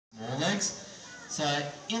legs. So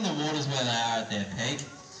in the waters where they are at their peak.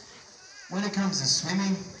 When it comes to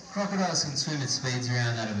swimming, crocodiles can swim at speeds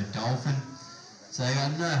around that of a dolphin. So you've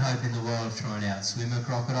got no hope in the world of trying to outswim a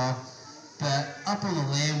crocodile. But up on the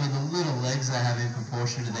land with the little legs they have in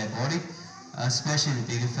proportion to their body, especially the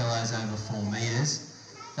bigger fellows over 4 metres,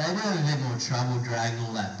 they do have a bit more trouble dragging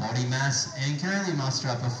all that body mass and can only muster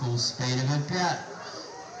up a full speed of about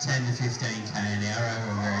 10 to 15k an hour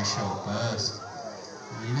over a very short burst.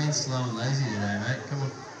 Well, you've been slow and lazy today, mate. Come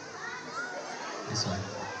on. This way.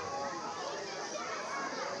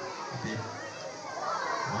 A bit.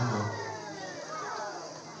 One more.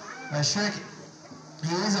 Shrek,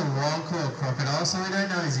 he is a wild-caught crocodile, so we don't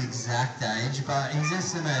know his exact age, but he's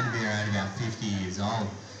estimated to be around about 50 years old.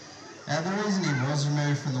 Now, the reason he was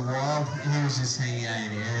removed from the wild, he was just hanging out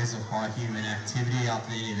in areas of high human activity up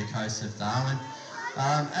there near the coast of Darwin.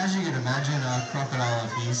 As you can imagine, a crocodile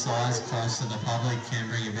of his size close to the public can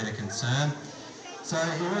bring a bit of concern. So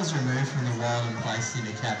he was removed from the wild and placed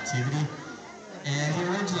into captivity, and he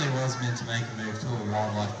originally was meant to make a move to a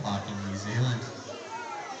wildlife park in New Zealand.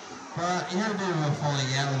 But he had a bit of a falling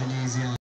out with the New Zealand